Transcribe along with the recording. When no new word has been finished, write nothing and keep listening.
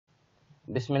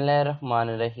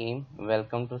बिस्मिल्लाहिर्रहमानिर्रहीम।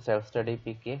 Welcome to self study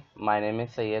PK. My name is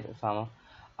Syed Usama.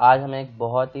 आज हम एक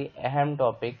बहुत ही अहम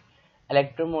टॉपिक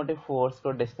इलेक्ट्रोमोटिव फोर्स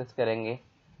को डिस्कस करेंगे।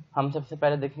 हम सबसे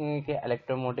पहले देखेंगे कि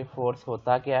इलेक्ट्रोमोटिव फोर्स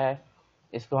होता क्या है,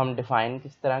 इसको हम डिफ़ाइन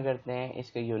किस तरह करते हैं,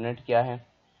 इसके यूनिट क्या है।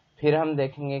 फिर हम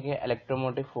देखेंगे कि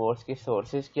इलेक्ट्रोमोटिव फोर्स की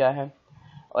सोर्सेज क्या है,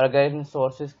 और अगर इन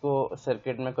सोर्सेज को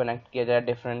सर्किट में कनेक्ट किया जाए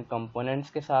डिफरेंट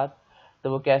कंपोनेंट्स के साथ तो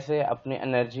वो कैसे अपनी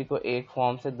एनर्जी को एक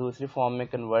फॉर्म से दूसरी फॉर्म में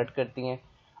कन्वर्ट करती हैं।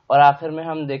 और आखिर में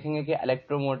हम देखेंगे कि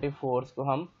इलेक्ट्रोमोटिव फोर्स को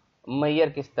हम मेजर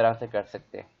किस तरह से कर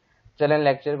सकते हैं। चलें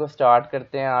लेक्चर को स्टार्ट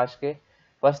करते हैं आज के।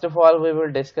 First of all we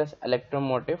will discuss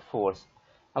electromotive force.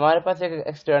 हमारे पास एक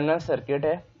एक्सटर्नल सर्किट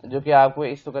है जो कि आपको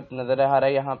इस वक्त नज़र आ रहा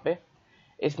है यहाँ पे।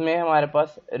 इसमें हमारे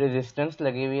पास रेजिस्टेंस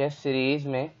लगी हुई है सीरीज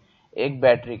में एक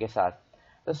बैटरी के साथ।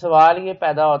 तो सवाल ये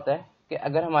पैदा होता है कि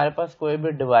अगर हमारे पास कोई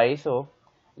भी डिवाइस हो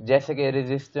जैसे कि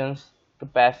रेजिस्टेंस,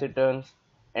 कैपेसिटेंस,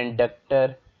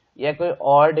 इंडक्टर या कोई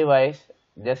और डिवाइस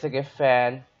जैसे कि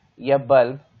फैन या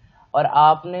बल्ब, और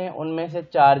आपने उनमें से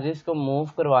चार्जेस को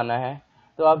मूव करवाना है,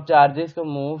 तो आप चार्जेस को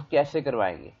मूव कैसे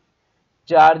करवाएंगे।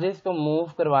 चार्जेस को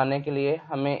मूव करवाने के लिए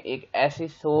हमें एक ऐसी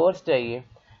सोर्स चाहिए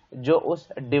जो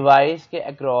उस डिवाइस के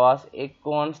अक्रॉस एक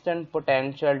कांस्टेंट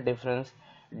पोटेंशियल डिफरेंस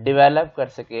डेवलप कर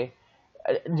सके,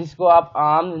 जिसको आप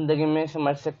आम जिंदगी में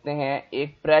समझ सकते हैं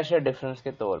एक प्रेशर डिफरेंस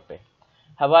के तौर पे।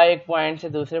 हवा एक पॉइंट से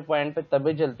दूसरे पॉइंट पे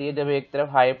तभी चलती है जब एक तरफ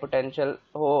हाई पोटेंशियल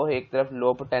हो, एक तरफ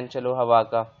लो पोटेंशियल हो हवा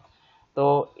का।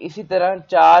 तो इसी तरह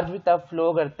चार्ज भी तब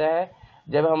फ्लो करता है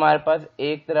जब हमारे पास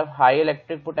एक तरफ हाई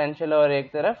इलेक्ट्रिक पोटेंशियल हो और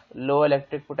एक तरफ लो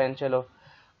इलेक्ट्रिक पोटेंशियल हो।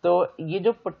 तो ये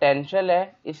जो पोटेंशियल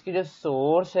है, इसकी जो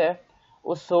सोर्स है,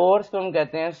 उस सोर्स को हम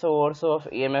कहते हैं सोर्स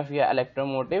ऑफ ईएमएफ या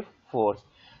इलेक्ट्रोमोटिव फोर्स।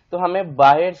 तो हमें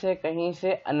बाहर से कहीं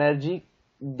से एनर्जी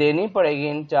देनी पड़ेगी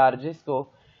इन चार्जेस को,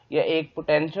 या एक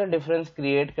पोटेंशियल डिफरेंस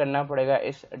क्रिएट करना पड़ेगा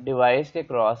इस डिवाइस के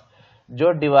क्रॉस। जो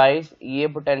डिवाइस ये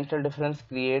पोटेंशियल डिफरेंस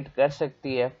क्रिएट कर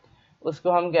सकती है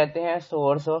उसको हम कहते हैं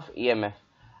सोर्स ऑफ ईएमएफ।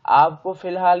 आपको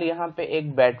फिलहाल यहाँ पे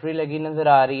एक बैटरी लगी नजर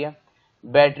आ रही है।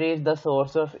 Battery is the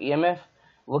source of EMF.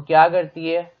 वो क्या करती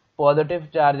है, पॉजिटिव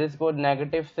चार्जेस को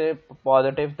नेगेटिव से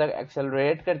पॉजिटिव तक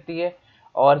एक्सेलरेट करती है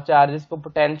और चार्जेस को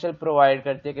पोटेंशियल प्रोवाइड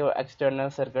करती है कि वो एक्सटर्नल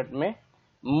सर्किट में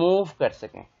मूव कर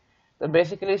सकें। तो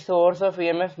basically source of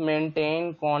EMF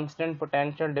maintain constant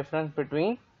potential difference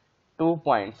between two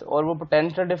points, और वो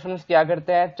पोटेंशियल डिफरेंस क्या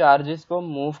करता है, चार्जेस को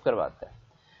मूव करवाता है।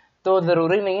 तो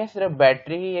ज़रूरी नहीं है सिर्फ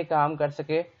बैटरी ही ये काम कर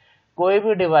सके। कोई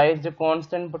भी डिवाइस जो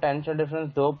कांस्टेंट पोटेंशियल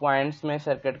डिफरेंस दो पॉइंट्स में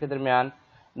सर्किट के दरमियान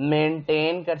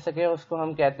मेंटेन कर सके उसको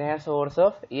हम कहते हैं सोर्स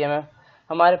ऑफ ईएमएफ।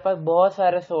 हमारे पास बहुत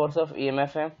सारे सोर्स ऑफ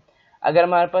ईएमएफ हैं। अगर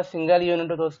हमारे पास सिंगल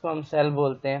यूनिट हो तो उसको हम सेल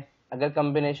बोलते हैं, अगर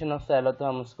कम्बिनेशन ऑफ सेल हो तो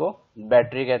हम उसको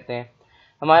बैटरी कहते हैं।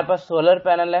 हमारे पास सोलर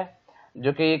पैनल है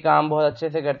जो कि ये काम बहुत अच्छे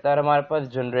से करता है, और हमारे पास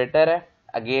जनरेटर है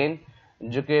अगेन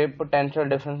जो कि पोटेंशियल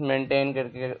डिफरेंस मेंटेन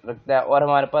करके रखता है, और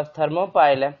हमारे पास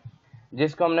थर्मोपाइल है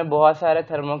जिसको हमने बहुत सारे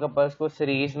थर्मोकपल्स को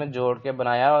सीरीज में जोड़ के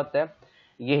बनाया होता है।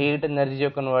 ये हीट एनर्जी को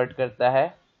कन्वर्ट करता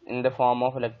है in the form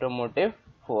of electromotive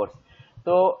force.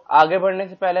 तो आगे बढ़ने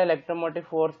से पहले इलेक्ट्रोमोटिव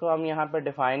फोर्स को हम यहाँ पे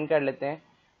डिफाइन कर लेते हैं।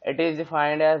 It is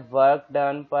defined as work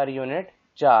done per unit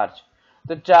charge.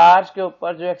 तो चार्ज के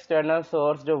ऊपर जो एक्सटर्नल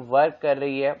सोर्स जो वर्क कर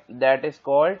रही है दैट इज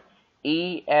कॉल्ड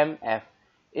ईएमएफ।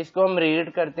 इसको हम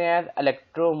रीड करते हैं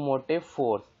इलेक्ट्रोमोटिव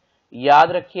फोर्स।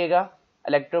 याद रखिएगा,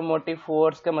 इलेक्ट्रोमोटिव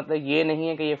फोर्स का मतलब ये नहीं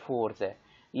है कि ये फोर्स है,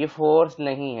 ये फोर्स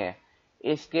नहीं है,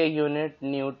 इसके यूनिट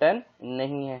न्यूटन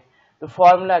नहीं है। तो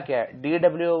फॉर्मूला क्या है, D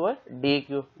W over D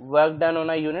Q, work done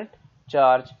होना यूनिट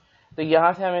चार्ज। तो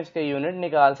यहाँ से हम इसके यूनिट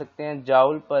निकाल सकते हैं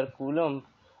जाउल पर कूलम,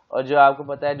 और जो आपको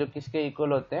पता है जो किसके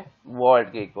इक्वल होते हैं,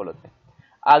 वोल्ट के इक्वल होते हैं।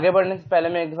 आगे बढ़ने से पहले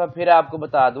मैं एक दफ़ा फिर आपको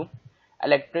बता दूं,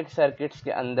 इलेक्ट्रिक सर्किट्स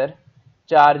के अंदर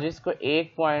चार्जेस को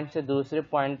एक पॉइंट से दूसरे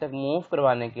पॉइंट तक मूव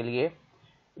करवाने के लिए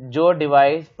जो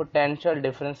डिवाइस पोटेंशियल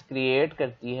डिफरेंस क्रिएट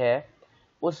करती है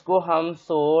उसको हम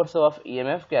सोर्स ऑफ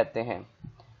ईएमएफ कहते हैं,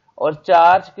 और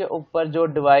चार्ज के ऊपर जो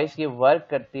डिवाइस की वर्क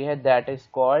करती है that is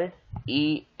called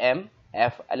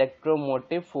EMF,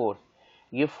 electromotive force.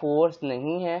 ये फोर्स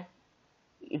नहीं है,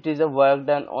 it is a work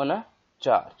done on a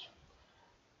charge.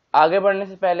 आगे बढ़ने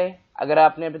से पहले अगर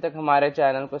आपने अभी तक हमारे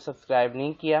चैनल को सब्सक्राइब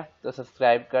नहीं किया तो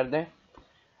सब्सक्राइब कर दें।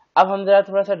 अब हम जरा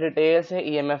थोड़ा सा डिटेल से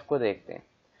ईएमएफ को देखते हैं।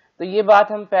 तो ये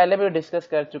बात हम पहले भी डिस्कस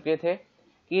कर चुके थे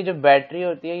कि जो बैटरी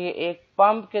होती है ये एक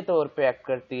पंप के तौर पे एक्ट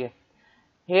करती है।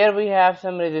 Here we have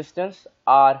some resistance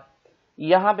R.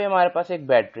 यहाँ पे हमारे पास एक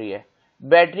बैटरी है।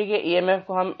 बैटरी के ईएमएफ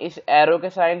को हम इस एरो के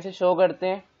साइन से शो करते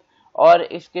हैं, और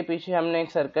इसके पीछे हमने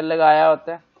एक सर्कल लगाया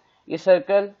होता है। ये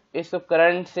सर्कल इसको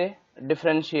करंट से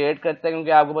डिफ्रेंशिएट करता है,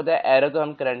 क्योंकि आपको पता है एरो तो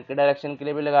हम करंट के डायरेक्शन के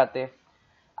लिए भी लगाते हैं।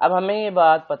 अब हमें ये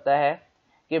बात पता है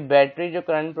कि बैटरी जो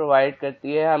करंट प्रोवाइड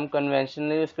करती है, हम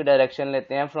कन्वेंशनली उसकी डायरेक्शन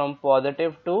लेते हैं फ्रॉम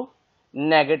पॉजिटिव टू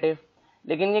नेगेटिव।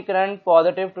 लेकिन ये करंट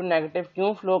पॉजिटिव टू नेगेटिव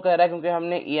क्यों फ्लो कर रहा है? क्योंकि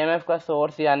हमने ईएमएफ का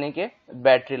सोर्स यानी कि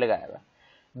बैटरी लगाया हुआ।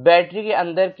 बैटरी के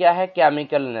अंदर क्या है?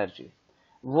 Chemical energy.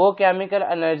 वो केमिकल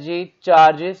एनर्जी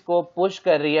चार्जेस को पुश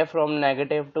कर रही है फ्रॉम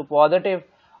नेगेटिव टू पॉजिटिव,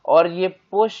 और ये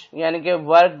पुश यानी कि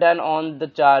work done on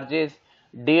the charges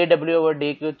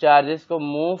dW/dq charges को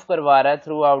मूव करवा रहा है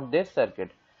थ्रू आउट दिस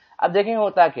सर्किट। अब देखें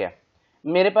होता क्या,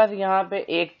 मेरे पास यहाँ पे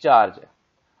एक चार्ज है,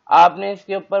 आपने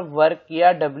इसके ऊपर वर्क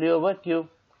किया W/q,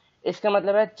 इसका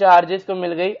मतलब है चार्जेस को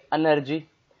मिल गई एनर्जी,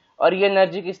 और ये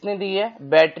एनर्जी किसने दी है?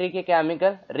 बैटरी के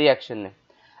केमिकल रिएक्शन ने।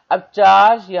 अब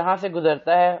चार्ज यहाँ से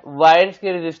गुजरता है, वायर्स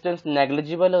की रेजिस्टेंस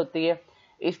नेग्लिजिबल होती है,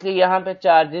 इसलिए यहाँ पे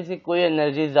चार्जेस की कोई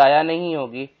एनर्जी ज़ाया नहीं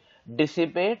होगी,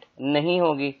 डिसिपेट नहीं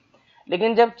होगी।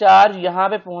 लेकिन जब चार्ज यहाँ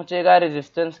पे पहुंचेगा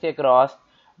रेजिस्टेंस के क्रॉस,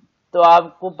 तो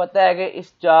आपको पता है कि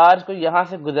इस चार्ज को यहाँ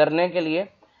से गुजरने के लिए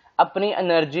अपनी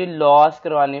एनर्जी लॉस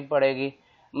करवानी पड़ेगी,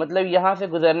 मतलब यहाँ से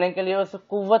गुजरने के लिए उसे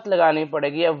कुव्वत लगानी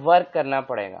पड़ेगी या वर्क करना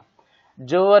पड़ेगा।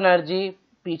 जो एनर्जी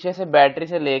पीछे से बैटरी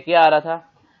से लेके आ रहा था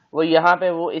वो यहाँ पे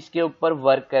वो इसके ऊपर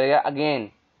वर्क करेगा। अगेन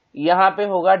यहाँ पे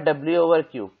होगा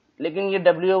W/q, लेकिन ये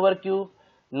W/q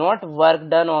not work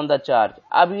done on the charge,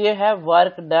 अब ये है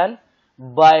work done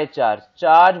by charge.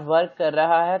 Charge work कर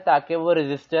रहा है ताकि वो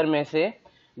रेजिस्टर में से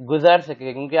गुजर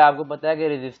सके, क्योंकि आपको पता है कि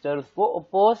रेजिस्टर उसको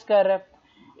अपोज कर रहा है।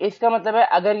 इसका मतलब है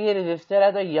अगर ये रेजिस्टर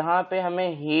है तो यहाँ पे हमें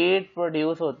हीट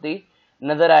प्रोड्यूस होती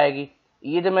नजर आएगी।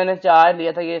 ये जो मैंने चार्ज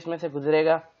लिया था ये इसमें से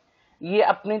गुजरेगा, ये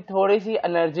अपनी थोड़ी सी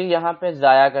एनर्जी यहाँ पे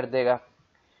जाया कर देगा।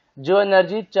 जो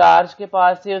एनर्जी चार्ज के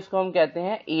पास थी उसको हम कहते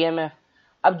हैं ईएमएफ।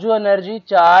 अब जो एनर्जी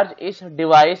चार्ज इस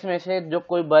डिवाइस में से, जो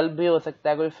कोई बल्ब भी हो सकता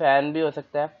है, कोई फैन भी हो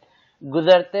सकता है,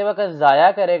 गुजरते वक्त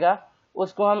जाया करेगा,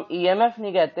 उसको हम ईएमएफ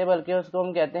नहीं कहते बल्कि उसको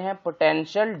हम कहते हैं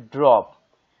पोटेंशियल ड्रॉप।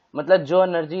 मतलब जो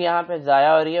एनर्जी यहाँ पे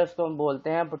जाया हो रही है उसको हम बोलते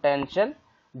हैं पोटेंशियल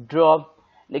ड्रॉप।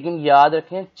 लेकिन याद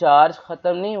रखें चार्ज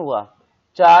खत्म नहीं हुआ,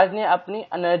 चार्ज ने अपनी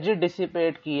एनर्जी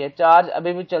डिसिपेट की है, चार्ज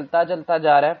अभी भी चलता चलता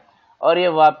जा रहा है और ये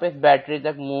वापस बैटरी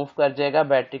तक मूव कर जाएगा,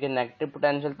 बैटरी के नेगेटिव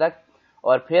पोटेंशियल तक।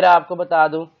 और फिर आपको बता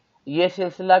दूं ये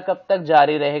सिलसिला कब तक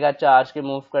जारी रहेगा चार्ज के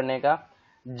मूव करने का?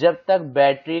 जब तक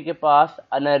बैटरी के पास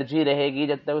एनर्जी रहेगी,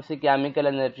 जब तक उसकी केमिकल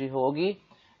एनर्जी होगी,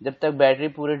 जब तक बैटरी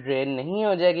पूरी ड्रेन नहीं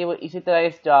हो जाएगी, वो इसी तरह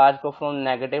इस चार्ज को from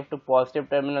negative to positive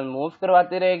terminal move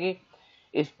करवाती रहेगी।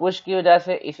 इस पुश की वजह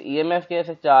से, इस ईएमएफ की वजह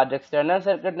से चार्ज एक्सटर्नल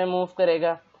सर्किट में मूव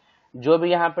करेगा, जो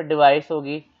भी यहाँ पे डिवाइस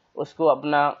होगी उसको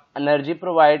अपना एनर्जी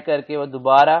प्रोवाइड करके वो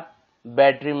दोबारा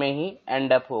बैटरी में ही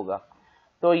एंड अप होगा।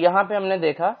 तो यहाँ पे हमने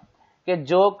देखा कि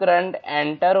जो करंट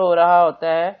एंटर हो रहा होता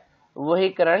है वही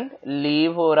करंट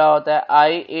लीव हो रहा होता है।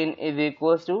 आई इन is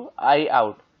equals to I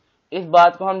out. इस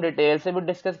बात को हम डिटेल से भी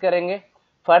डिस्कस करेंगे।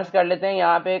 फर्ज कर लेते हैं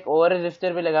यहाँ पे एक और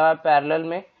रेजिस्टर भी लगा हुआ है पैरेलल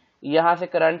में, यहाँ से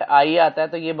करंट आई आता है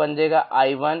तो ये बन जाएगा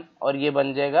I1 और ये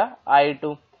बन जाएगा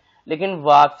I2। लेकिन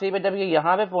वापसी पे जब ये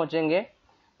यहाँ पे पहुंचेंगे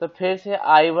तो फिर से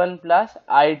I1 प्लस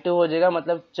I2 हो जाएगा,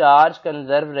 मतलब चार्ज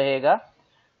कंजर्व रहेगा,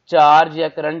 चार्ज या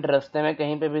करंट रास्ते में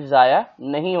कहीं पे भी जाया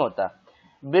नहीं होता।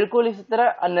 बिल्कुल इसी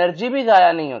तरह एनर्जी भी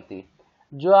जाया नहीं होती।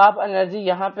 जो आप एनर्जी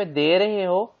यहाँ पे दे रहे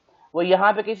हो वो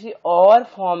यहाँ पे किसी और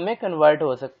फॉर्म में कन्वर्ट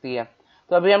हो सकती है।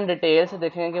 तो अभी हम डिटेल से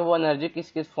देखेंगे कि वो एनर्जी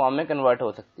किस किस फॉर्म में कन्वर्ट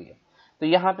हो सकती है। तो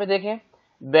यहाँ पे देखें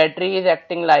battery is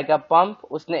acting like a pump,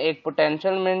 उसने एक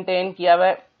पोटेंशियल मेंटेन किया हुआ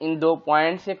है इन दो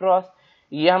पॉइंट्स के क्रॉस।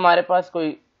 ये हमारे पास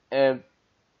कोई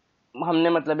हमने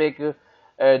मतलब एक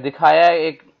दिखाया है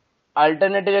एक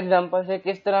अल्टरनेटिव एग्जांपल से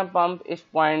किस तरह पंप इस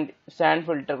पॉइंट सैंड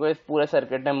फिल्टर को इस पूरे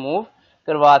सर्किट में मूव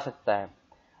करवा सकता है।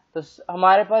 तो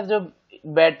हमारे पास जो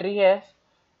बैटरी है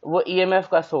वो ईएमएफ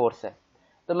का सोर्स है।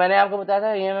 तो मैंने आपको बताया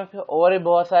था ईएमएफ के और भी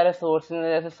बहुत सारे सोर्स हैं,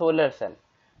 जैसे सोलर सेल।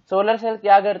 सोलर सेल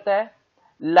क्या करता है?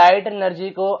 लाइट एनर्जी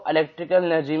को इलेक्ट्रिकल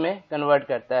एनर्जी में कन्वर्ट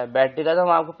करता है। बैटरी का तो हम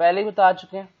आपको पहले ही बता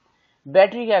चुके हैं।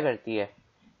 बैटरी क्या करती है?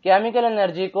 केमिकल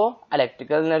एनर्जी को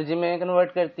इलेक्ट्रिकल एनर्जी में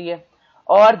कन्वर्ट करती है।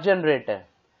 और जनरेटर,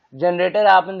 जनरेटर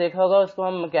आपने देखा होगा उसको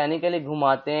हम मैकेनिकली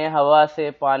घुमाते हैं हवा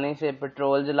से, पानी से,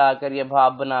 पेट्रोल जलाकर या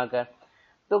भाप बनाकर।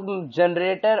 तो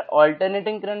जनरेटर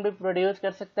ऑल्टरनेटिंग करंट भी प्रोड्यूस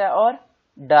कर सकता है और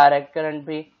डायरेक्ट करंट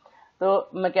भी। तो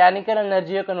मैकेनिकल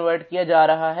एनर्जी को कन्वर्ट किया जा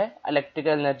रहा है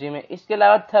इलेक्ट्रिकल एनर्जी में। इसके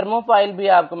अलावा थर्मोपाइल भी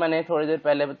आपको मैंने थोड़ी देर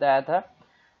पहले बताया था।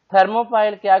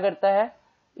 थर्मोपाइल क्या करता है?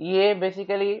 ये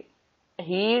बेसिकली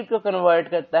हीट को कन्वर्ट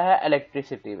करता है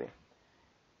इलेक्ट्रिसिटी में।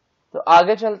 तो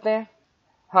आगे चलते हैं,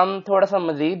 हम थोड़ा सा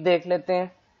मजीद देख लेते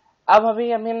हैं। अब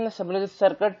अभी हमने सबने जो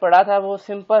सर्किट पढ़ा था वो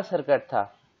सिंपल सर्किट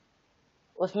था,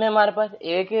 उसमें हमारे पास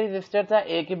एक ही रेजिस्टर था,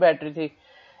 एक ही बैटरी थी।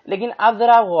 लेकिन अब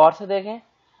जरा आप गौर से देखें,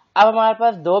 अब हमारे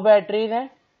पास दो बैटरीज हैं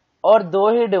और दो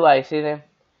ही डिवाइसेस हैं।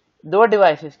 दो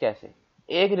डिवाइसेस कैसे?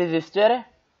 एक रेजिस्टर है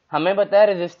हमें पता है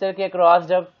रेजिस्टर के अक्रॉस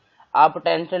जब आप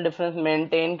पोटेंशियल डिफरेंस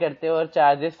मेंटेन करते हो और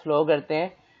चार्जेस फ्लो करते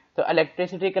हैं तो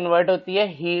इलेक्ट्रिसिटी कन्वर्ट होती है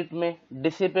हीट में,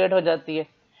 डिसिपेट हो जाती है।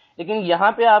 लेकिन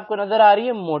यहाँ पे आपको नजर आ रही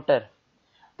है मोटर,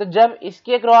 तो जब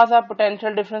इसके क्रॉस आप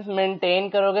पोटेंशियल डिफरेंस मेंटेन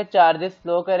करोगे, चार्जेस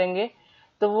फ्लो करेंगे,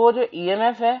 तो वो जो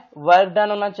ईएमएफ है, work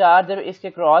done on a charge, जब इसके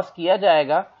क्रॉस किया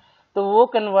जाएगा तो वो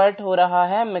कन्वर्ट हो रहा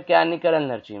है मैकेनिकल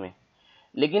एनर्जी में।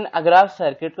 लेकिन अगर आप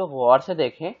सर्किट को गौर से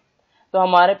देखें तो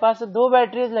हमारे पास दो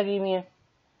बैटरीज लगी हुई हैं।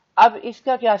 अब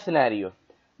इसका क्या सिनेरियो,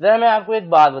 जरा मैं आपको एक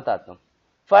बात बताता हूँ।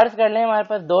 फर्ज कर लें हमारे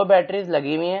पास दो बैटरीज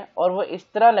लगी हुई हैं और वो इस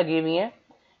तरह लगी हुई हैं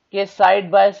कि साइड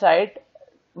बाय साइड,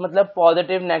 मतलब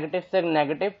पॉजिटिव नेगेटिव से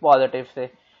नेगेटिव पॉजिटिव से,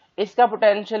 इसका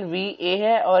पोटेंशियल VA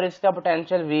है और इसका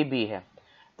पोटेंशियल VB है।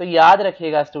 तो याद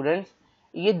रखिएगा स्टूडेंट्स,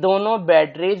 ये दोनों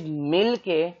बैटरीज मिल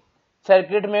के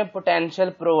सर्किट में पोटेंशियल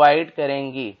प्रोवाइड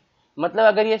करेंगी। मतलब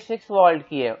अगर ये 6 वोल्ट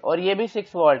की है और ये भी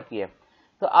 6 वोल्ट की है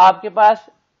तो आपके पास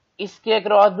इसके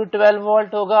क्रॉस भी 12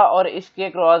 वोल्ट होगा और इसके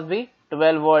क्रॉस भी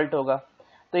 12 वोल्ट होगा।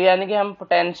 तो यानी कि हम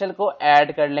पोटेंशियल को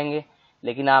ऐड कर लेंगे।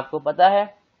 लेकिन आपको पता है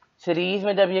सीरीज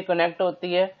में जब ये कनेक्ट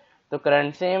होती है तो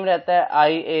करंट सेम रहता है,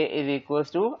 IA is equal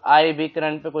to IB,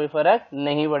 current पे कोई फर्क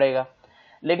नहीं पड़ेगा।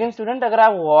 लेकिन स्टूडेंट अगर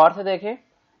आप गौर से देखें,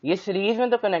 ये सीरीज में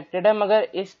तो कनेक्टेड है मगर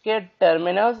इसके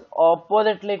टर्मिनल्स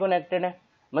ऑपोजिटली कनेक्टेड है,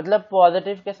 मतलब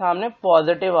पॉजिटिव के सामने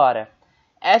पॉजिटिव आ रहा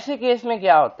है। ऐसे केस में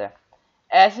क्या होता है,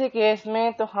 ऐसे केस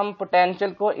में तो हम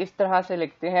पोटेंशियल को इस तरह से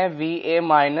लिखते हैं VA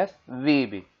माइनस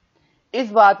VB।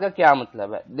 इस बात का क्या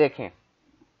मतलब है, देखें।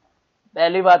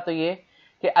 पहली बात तो ये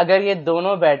कि अगर ये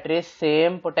दोनों बैटरी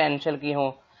सेम पोटेंशियल की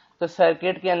हों तो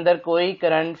सर्किट के अंदर कोई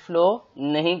करंट फ्लो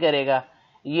नहीं करेगा।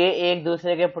 ये एक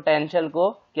दूसरे के पोटेंशियल को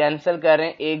कैंसिल कर रहे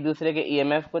हैं, एक दूसरे के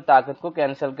ईएमएफ को, ताकत को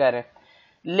कैंसिल कर रहे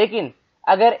हैं। लेकिन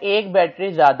अगर एक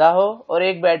बैटरी ज्यादा हो और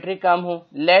एक बैटरी कम हो,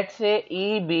 लेट से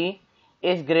EB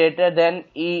is greater than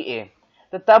EA,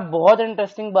 तो तब बहुत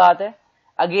इंटरेस्टिंग बात है।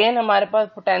 अगेन हमारे पास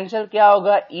पोटेंशियल क्या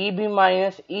होगा, EB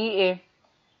माइनस EA।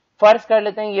 फर्ज कर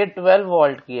लेते हैं ये 12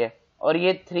 वोल्ट की है और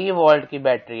ये 3 वोल्ट की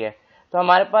बैटरी है, तो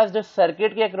हमारे पास जो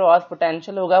सर्किट के अक्रॉस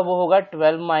पोटेंशियल होगा वो होगा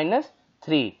 12 माइनस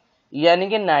 3, यानी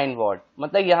कि 9 वोल्ट।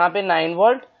 मतलब यहाँ पे 9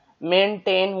 वोल्ट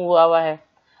मेंटेन हुआ है।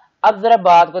 अब जरा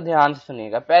बात को ध्यान से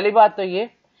सुनिएगा। पहली बात तो ये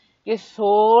कि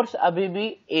सोर्स अभी भी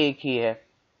एक ही है,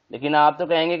 लेकिन आप तो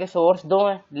कहेंगे कि सोर्स दो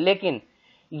है, लेकिन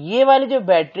ये वाली जो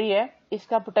बैटरी है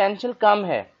इसका पोटेंशियल कम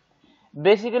है।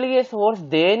 बेसिकली ये सोर्स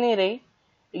दे नहीं रही,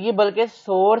 ये बल्कि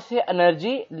सोर्स से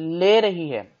एनर्जी ले रही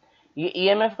है। ये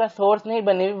ईएमएफ का सोर्स नहीं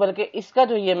बनी हुई, बल्कि इसका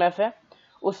जो ईएमएफ है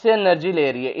उससे एनर्जी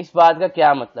ले रही है। इस बात का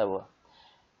क्या मतलब हुआ,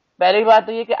 पहली बात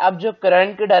तो ये कि अब जो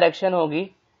करंट की डायरेक्शन होगी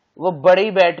वो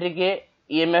बड़ी बैटरी के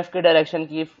ईएमएफ के डायरेक्शन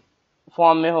की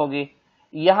फॉर्म में होगी।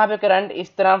 यहाँ पे करंट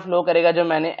इस तरह फ्लो करेगा जो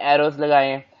मैंने एरोस लगाए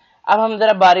हैं। अब हम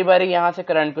जरा बारी बारी यहाँ से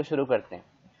करंट को शुरू करते हैं।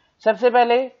 सबसे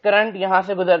पहले करंट यहाँ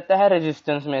से गुजरता है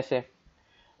रेजिस्टेंस में से,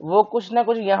 वो कुछ ना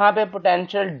कुछ यहाँ पे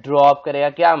पोटेंशियल ड्रॉप करेगा।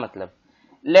 क्या मतलब,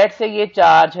 लेट से ये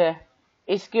चार्ज है,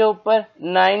 इसके ऊपर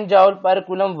 9 जूल पर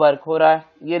कूलम वर्क हो रहा है,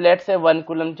 ये लेट से 1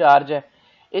 कूलम चार्ज है,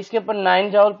 इसके ऊपर 9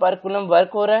 जूल पर कूलम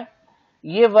वर्क हो रहा है।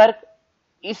 ये वर्क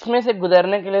इसमें से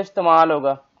गुजरने के लिए इस्तेमाल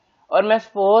होगा और मैं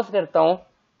सपोज करता हूँ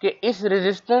कि इस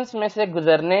रेजिस्टेंस में से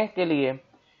गुजरने के लिए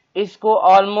इसको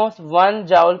ऑलमोस्ट 1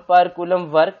 जूल पर कूलम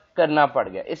वर्क करना पड़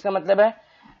गया। इसका मतलब है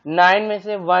 9 में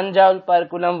से 1 जूल पर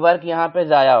कूलम वर्क यहाँ पे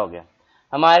जाया हो गया,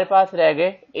 हमारे पास रह गए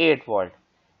 8 वोल्ट।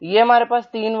 ये हमारे पास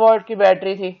 3 वोल्ट की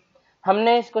बैटरी थी,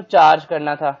 हमने इसको चार्ज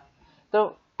करना था। तो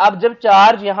अब जब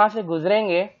चार्ज यहाँ से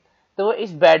गुजरेंगे तो वो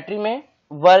इस बैटरी में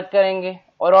वर्क करेंगे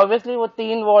और ऑब्वियसली वो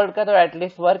 3 वोल्ट का तो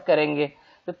एटलीस्ट वर्क करेंगे।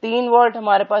 तो 3 वोल्ट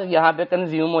हमारे पास यहाँ पे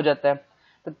कंज्यूम हो जाता है,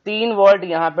 तो 3 वोल्ट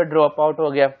यहाँ पे ड्रॉप आउट हो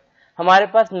गया। हमारे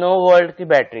पास 9 वोल्ट की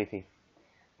बैटरी थी,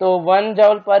 तो 1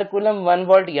 जूल पर कूलम 1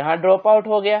 वोल्ट यहाँ ड्रॉप आउट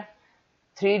हो गया,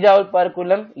 3 जूल पर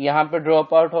कूलम यहाँ पे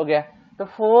ड्रॉप आउट हो गया, तो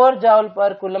 4 जूल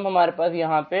पर कूलम हमारे पास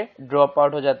यहाँ पे ड्रॉप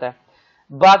आउट हो जाता है।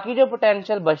 बाकी जो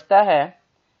पोटेंशियल बचता है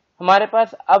हमारे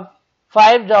पास, अब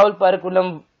 5 जूल पर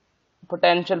कूलम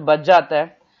पोटेंशियल बच जाता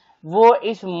है, वो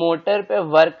इस मोटर पे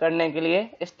वर्क करने के लिए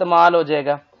इस्तेमाल हो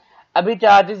जाएगा। अभी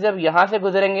चार्जेस जब यहाँ से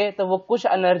गुजरेंगे तो वो कुछ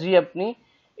एनर्जी अपनी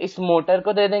इस मोटर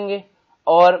को दे देंगे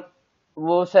और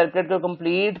वो सर्किट को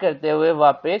कंप्लीट करते हुए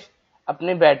वापस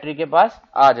अपनी बैटरी के पास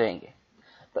आ जाएंगे।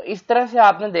 तो इस तरह से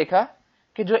आपने देखा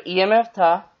कि जो ईएमएफ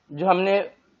था, जो हमने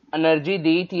एनर्जी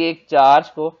दी थी एक चार्ज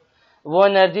को, वो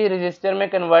एनर्जी रजिस्टर में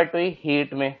कन्वर्ट हुई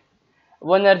हीट में,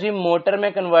 वो एनर्जी मोटर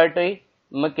में कन्वर्ट हुई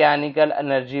मैकेनिकल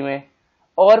एनर्जी में,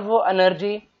 और वो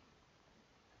एनर्जी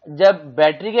जब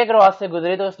बैटरी के क्रॉस से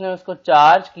गुजरी तो उसने उसको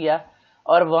चार्ज किया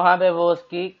और वहां पे वो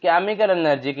उसकी केमिकल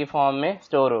एनर्जी की फॉर्म में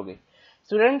स्टोर हो गई।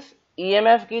 स्टूडेंट्स,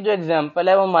 ईएमएफ की जो एग्जांपल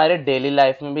है वो हमारे डेली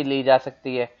लाइफ में भी ली जा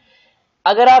सकती है।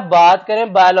 अगर आप बात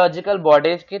करें बायोलॉजिकल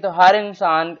बॉडीज की, तो हर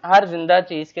इंसान, हर जिंदा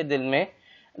चीज के दिल में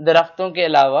दरख्तों के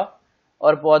अलावा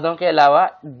और पौधों के अलावा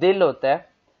दिल होता है।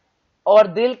 और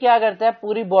दिल क्या करता है,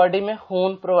 पूरी बॉडी में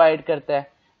खून प्रोवाइड करता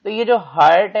है। तो ये जो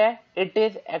हार्ट है, it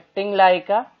is acting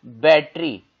like a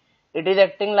battery, it is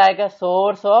acting like a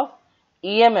source of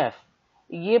EMF.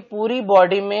 ये पूरी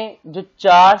बॉडी में जो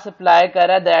चार्ज सप्लाई कर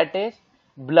रहा है, दैट इज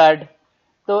ब्लड।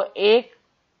 तो एक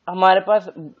हमारे पास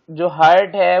जो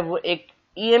हार्ट है वो एक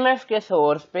ईएमएफ के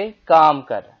सोर्स पे काम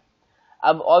कर रहा है।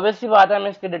 अब ऑब्वियसली बात है, हम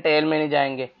इसके डिटेल में नहीं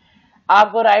जाएंगे।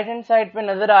 आपको राइट हैंड साइड पे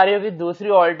नजर आ रही होगी दूसरी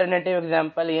ऑल्टरनेटिव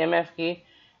एग्जांपल ईएमएफ की,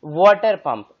 वाटर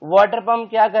पंप। वाटर पंप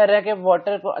क्या कर रहा है कि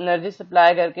वाटर को एनर्जी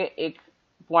सप्लाई करके एक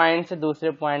पॉइंट से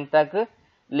दूसरे पॉइंट तक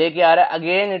लेके आ रहा है।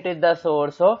 Again it is the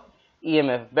source of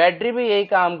EMF. Battery भी यही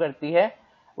काम करती है,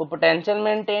 वो पोटेंशियल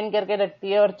मेंटेन करके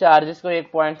रखती है और चार्जेस को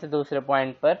एक पॉइंट से दूसरे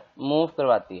पॉइंट पर मूव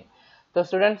करवाती है। तो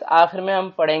स्टूडेंट्स, आखिर में हम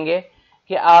पढ़ेंगे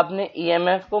कि आपने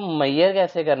ईएमएफ को मेजर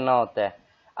कैसे करना होता है।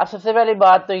 अब सबसे पहली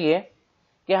बात तो ये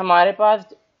कि हमारे पास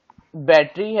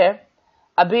बैटरी है,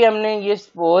 अभी हमने ये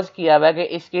सपोज किया हुआ है कि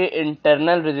इसकी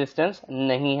इंटरनल रेजिस्टेंस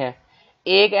नहीं है।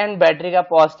 एक एंड बैटरी का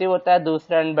पॉजिटिव होता है,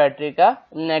 दूसरा एंड बैटरी का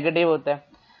नेगेटिव होता है।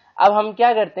 अब हम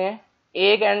क्या करते हैं,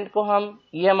 एक एंड को हम,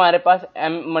 ये हमारे पास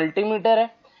मल्टीमीटर है,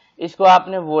 इसको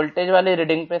आपने वोल्टेज वाली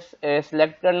रीडिंग पे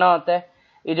सिलेक्ट करना होता है।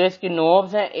 ये जो इसकी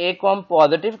नोब्स हैं, एक को हम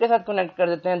पॉजिटिव के साथ कनेक्ट कर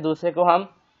देते हैं, दूसरे को हम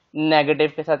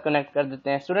नेगेटिव के साथ कनेक्ट कर देते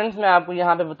हैं। स्टूडेंट्स, मैं आपको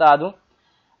यहाँ पे बता दूं,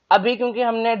 अभी क्योंकि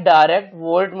हमने डायरेक्ट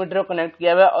वोल्ट मीटर को कनेक्ट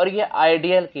किया हुआ है और ये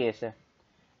आइडियल केस है,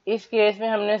 इस केस में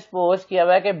हमने सपोज किया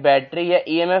हुआ है कि बैटरी या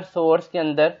ईएमएफ सोर्स के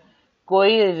अंदर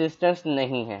कोई रेजिस्टेंस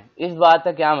नहीं है। इस बात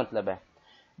का क्या मतलब है,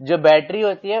 जो बैटरी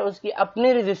होती है उसकी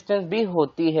अपनी रेजिस्टेंस भी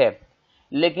होती है,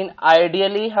 लेकिन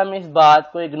आइडियली हम इस बात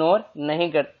को इग्नोर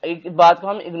नहीं कर, इस बात को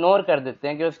हम इग्नोर कर देते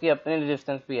हैं कि उसकी अपनी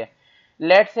रेजिस्टेंस भी है।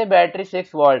 लेट से बैटरी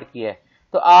 6 वोल्ट की है,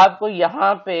 तो आपको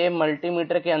यहाँ पे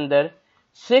मल्टीमीटर के अंदर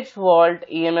 6 वोल्ट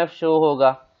ईएमएफ शो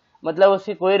होगा, मतलब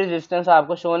उसकी कोई रेजिस्टेंस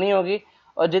आपको शो नहीं होगी,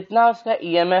 और जितना उसका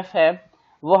ईएमएफ है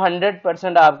वो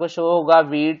 100% आपको शो होगा।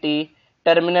 We T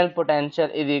terminal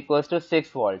potential is equal to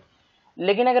 6 volt.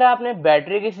 लेकिन अगर आपने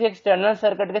बैटरी किसी एक्सटर्नल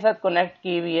सर्किट के साथ कनेक्ट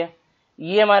की हुई है,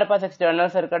 ये हमारे पास एक्सटर्नल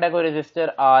सर्किट है, कोई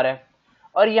रेजिस्टर आर है,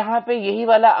 और यहाँ पे यही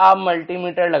वाला आप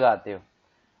मल्टीमीटर लगाते हो।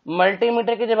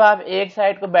 मल्टीमीटर के जब आप एक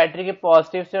साइड को बैटरी के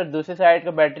पॉजिटिव से और दूसरी साइड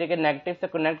को बैटरी के नेगेटिव से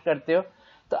कनेक्ट करते हो,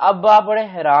 तो अब आप बड़े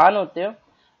हैरान होते हो,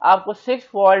 आपको 6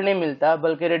 वोल्ट नहीं मिलता,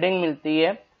 बल्कि रीडिंग मिलती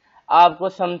है आपको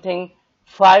समथिंग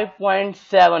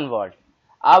 5.7 वोल्ट।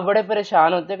 आप बड़े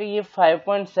परेशान होते हो कि ये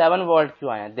 5.7 वोल्ट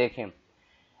क्यों आया। देखें,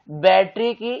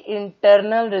 बैटरी की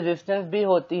इंटरनल रेजिस्टेंस भी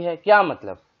होती है। क्या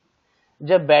मतलब,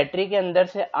 जब बैटरी के अंदर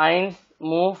से आयंस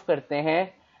मूव करते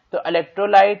हैं तो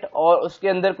इलेक्ट्रोलाइट और उसके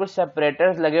अंदर कुछ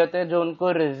सेपरेटर्स लगे होते हैं जो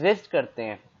उनको रेजिस्ट करते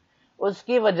हैं,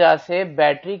 उसकी वजह से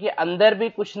बैटरी के अंदर भी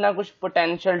कुछ ना कुछ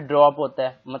पोटेंशियल ड्रॉप होता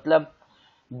है। मतलब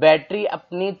बैटरी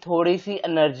अपनी थोड़ी सी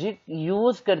एनर्जी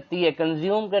यूज करती है,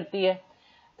 कंज्यूम करती है।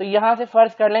 तो यहाँ से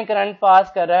फर्ज कर लें करंट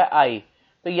पास कर रहा है आई,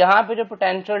 तो यहाँ पे जो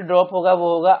पोटेंशियल ड्रॉप होगा वो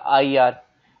होगा आई आर।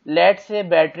 लेट से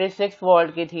बैटरी 6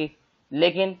 वोल्ट की थी,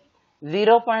 लेकिन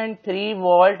 0.3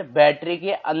 वोल्ट बैटरी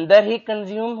के अंदर ही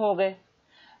कंज्यूम हो गए।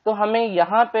 तो हमें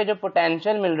यहाँ पे जो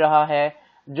पोटेंशियल मिल रहा है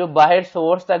जो बाहर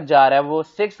सोर्स तक जा रहा है वो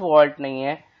 6 वोल्ट नहीं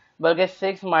है, बल्कि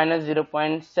 6 माइनस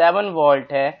 0.7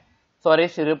 वोल्ट है, सॉरी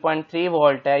 0.3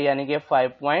 वोल्ट है, यानी कि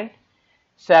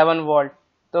 5.7 वोल्ट।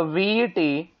 तो we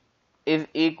T is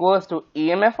equal to E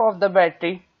M F of the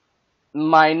battery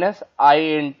minus I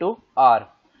into are.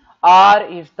 Are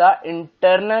is the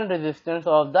internal resistance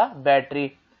of the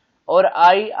battery और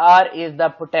I R is the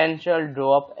potential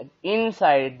drop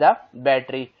inside the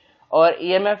battery, और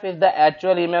EMF is the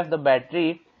actual EMF the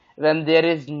battery when there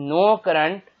is no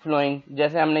current flowing.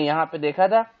 जैसे हमने यहाँ पे देखा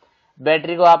था,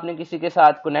 battery को आपने किसी के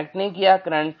साथ कनेक्ट नहीं किया,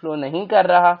 करंट फ्लो नहीं कर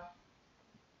रहा,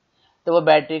 तो वो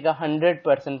बैटरी का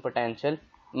 100% पोटेंशियल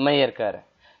मेजर कर रहा है।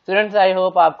 स्टूडेंट्स, आई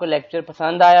होप आपको लेक्चर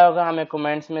पसंद आया होगा। हमें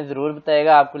कमेंट्स में ज़रूर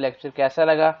बताइएगा आपको लेक्चर कैसा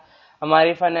लगा।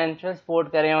 हमारी फाइनेंशियल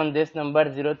सपोर्ट करें ऑन दिस नंबर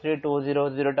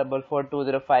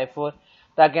 0320044254,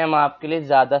 ताकि हम आपके लिए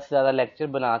ज़्यादा से ज़्यादा लेक्चर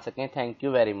बना सकें। Thank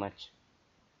you very much.